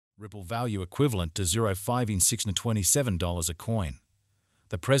Ripple value equivalent to $0.52627 a coin.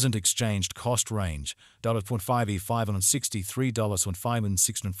 The present exchanged cost range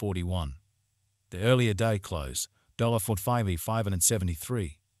 $0.563.541. The earlier day close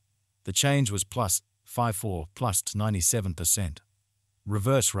 $0.573. The change was plus 54 plus 97%.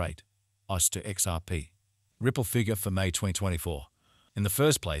 Reverse rate OS to XRP. Ripple figure for May 2024. In the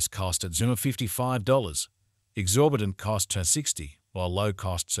first place, cost at $55. Exorbitant costs are 60, while low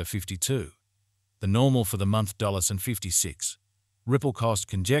costs are 52. The normal for the month $56. Ripple cost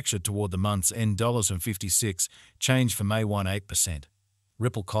conjecture toward the month's end $56. Change for May 8%.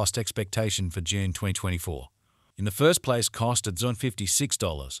 Ripple cost expectation for June 2024. In the first place, cost at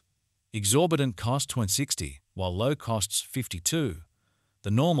 $56. Exorbitant cost 60, while low costs 52.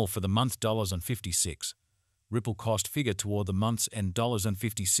 The normal for the month $56. Ripple cost figure toward the month's end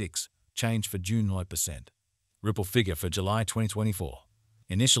 $56. Change for June 9%. Ripple figure for July 2024.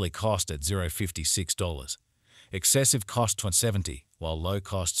 Initially cost at $56. Excessive cost 70, while low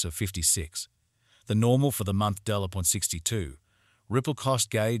costs are 56. The normal for the month $62. Ripple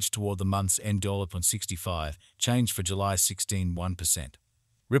cost gauge toward the month's end $65. Change for July 1%.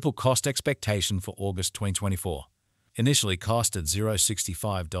 Ripple cost expectation for August 2024. Initially cost at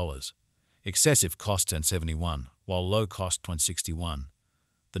 $65. Excessive cost 71, while low cost 61.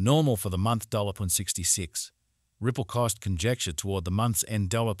 The normal for the month $66. Ripple cost conjecture toward the month's end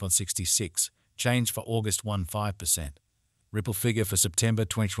 $66. Change for August 5%. Ripple figure for September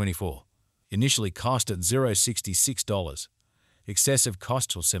 2024. Initially cost at $66. Excessive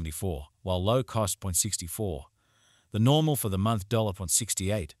cost 74, while low cost 64. The normal for the month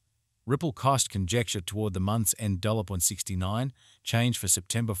 $68. Ripple cost conjecture toward the month's end $69. Change for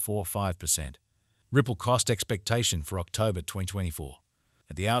September 5%. Ripple cost expectation for October 2024.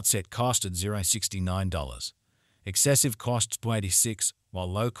 At the outset, cost at $69. Excessive cost 86,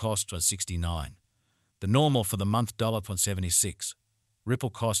 while low cost was 69. The normal for the month $76.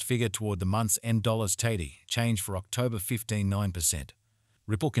 Ripple cost figure toward the month's end $80. Change for October 9%.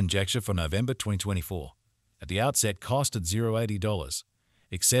 Ripple conjecture for November 2024. At the outset, cost at $80.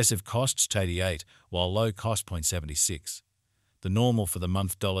 Excessive costs 88, while low cost 76. The normal for the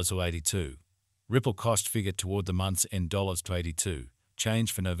month $82. Ripple cost figure toward the month's end $82.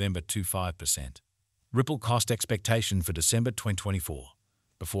 Change for November 5%. Ripple cost expectation for December 2024.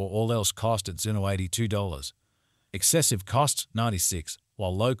 Before all else, cost at $82. Excessive costs 96,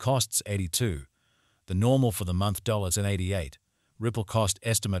 while low costs 82. The normal for the month $88. Ripple cost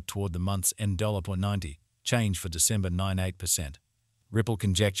estimate toward the month's end $90. Change for December 8%. Ripple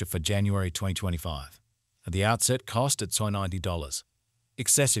conjecture for January 2025. At the outset, cost at $90.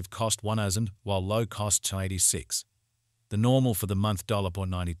 Excessive cost 1,000, while low cost 86. The normal for the month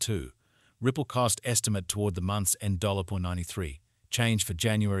 $92. Ripple cost estimate toward the month's end $93. Change for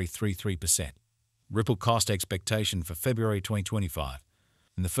January 3%. Ripple cost expectation for February 2025.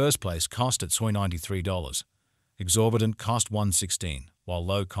 In the first place, cost at $93. Exorbitant cost 116, while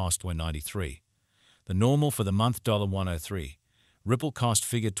low cost 93. The normal for the month $103. Ripple cost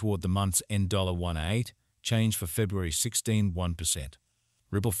figure toward the month's end $108. Change for February 1%.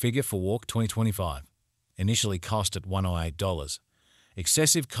 Ripple figure for Walk 2025. Initially cost at $108.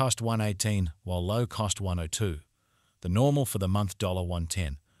 Excessive cost 118, while low cost 102. The normal for the month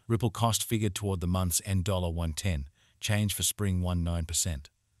 $110. Ripple cost figure toward the month's end $110. Change for spring 19%.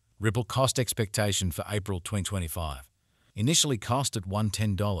 Ripple cost expectation for April 2025. Initially cost at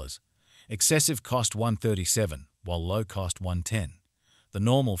 $110. Excessive cost 137, while low cost 110. The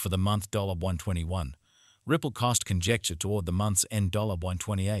normal for the month $121. Ripple cost conjecture toward the month's end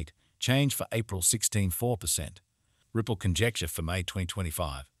 $128. Change for April 4%. Ripple conjecture for May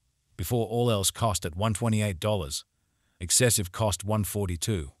 2025. Before all else, cost at $128. Excessive cost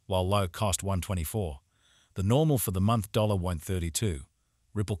 142, while low cost 124. The normal for the month $132.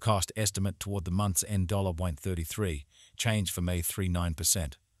 Ripple cost estimate toward the month's end $133. Change for May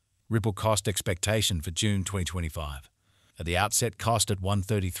 9%. Ripple cost expectation for June 2025. At the outset, cost at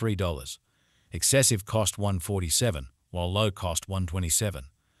 $133. Excessive cost 147, while low cost 127.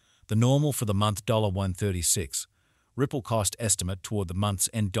 The normal for the month $136. Ripple cost estimate toward the month's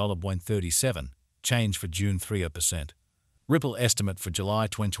end $137. Change for June 3%. Ripple estimate for July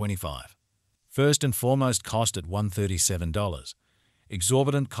 2025. First and foremost, cost at $137.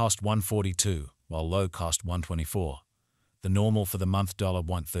 Exorbitant cost 142, while low cost 124. The normal for the month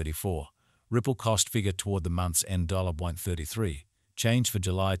 $134. Ripple cost figure toward the month's end $133. Change for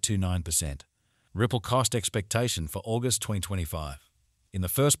July 9%. Ripple cost expectation for August 2025. In the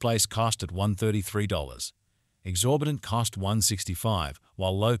first place, cost at $133. Exorbitant cost 165,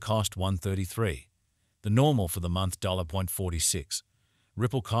 while low cost 133. The normal for the month $0.46.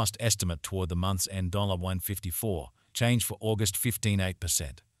 Ripple cost estimate toward the month's end $1.54, change for August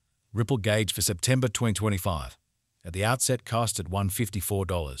 15.8%. Ripple gauge for September 2025. At the outset cost at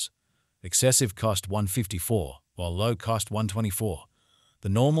 $154. Excessive cost $154, while low cost $124. The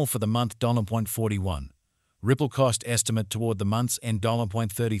normal for the month $0.41. Ripple cost estimate toward the month's end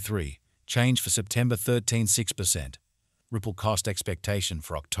 $0.33, change for September 13.6%. Ripple cost expectation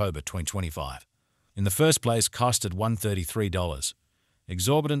for October 2025. In the first place cost at $133.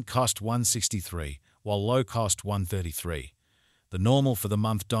 Exorbitant cost $163, while low cost $133. The normal for the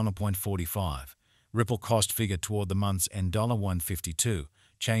month $0.45. Ripple cost figure toward the month's end $1.52,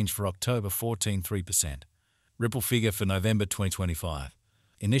 change for October 14.3%. Ripple figure for November 2025.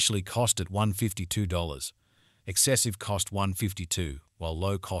 Initially cost at $152. Excessive cost $152, while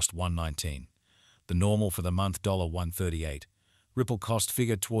low cost $119. The normal for the month $1.38. Ripple cost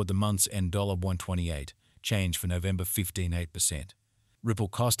figure toward the month's end $1.28, change for November 15.8%. Ripple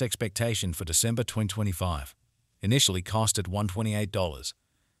cost expectation for December 2025. Initially cost at $128.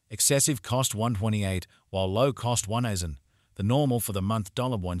 Excessive cost $128, while low cost $118. The normal for the month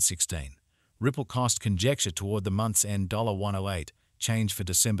 $1.16. Ripple cost conjecture toward the month's end $1.08, change for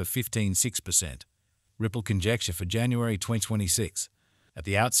December 15.6%. Ripple conjecture for January 2026. At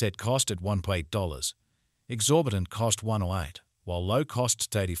the outset cost at $1.8. Exorbitant cost $1.08, while low cost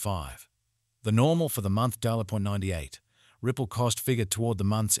 $85. The normal for the month $0.98. Ripple cost figure toward the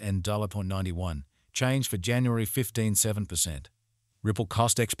month's end $0.91, change for January 15.7%. Ripple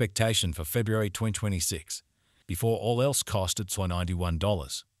cost expectation for February 2026. Before all else cost at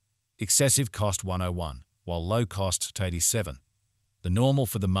 $91. Excessive cost $101, while low cost $87. The normal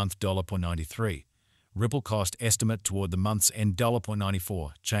for the month $0.93. Ripple cost estimate toward the month's end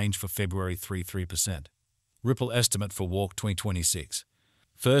 $0.94, change for February 3.3%. Ripple estimate for Walk 2026.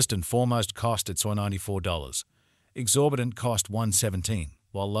 First and foremost cost at $94. Exorbitant cost $117,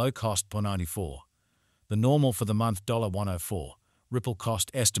 while low cost $0.94. The normal for the month $104. Ripple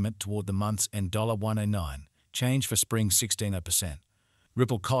cost estimate toward the month's end $109, change for spring 16%.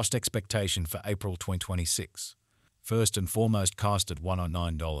 Ripple cost expectation for April 2026. First and foremost cost at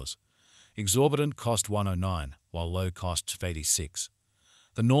 $109. Exorbitant cost $109, while low cost $86.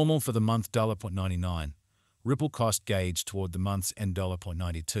 The normal for the month $0.99. Ripple cost gauge toward the month's end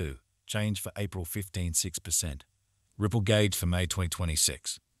 $0.92, change for April 15.6%. Ripple gauge for May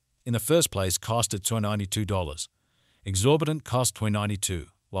 2026. In the first place cost at $292. Exorbitant cost $292,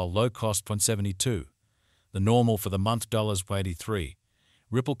 while low cost $0.72. The normal for the month $0.83.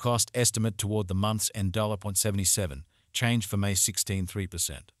 Ripple cost estimate toward the month's end $0.77, change for May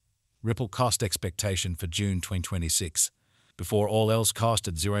 16.3%. Ripple cost expectation for June 2026. Before all else cost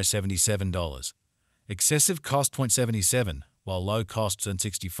at $0.77. Excessive cost $0.77, while low cost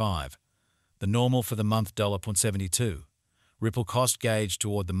 $0.65. The normal for the month $0.72. Ripple cost gauge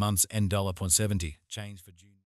toward the month's end $0.70, change for June.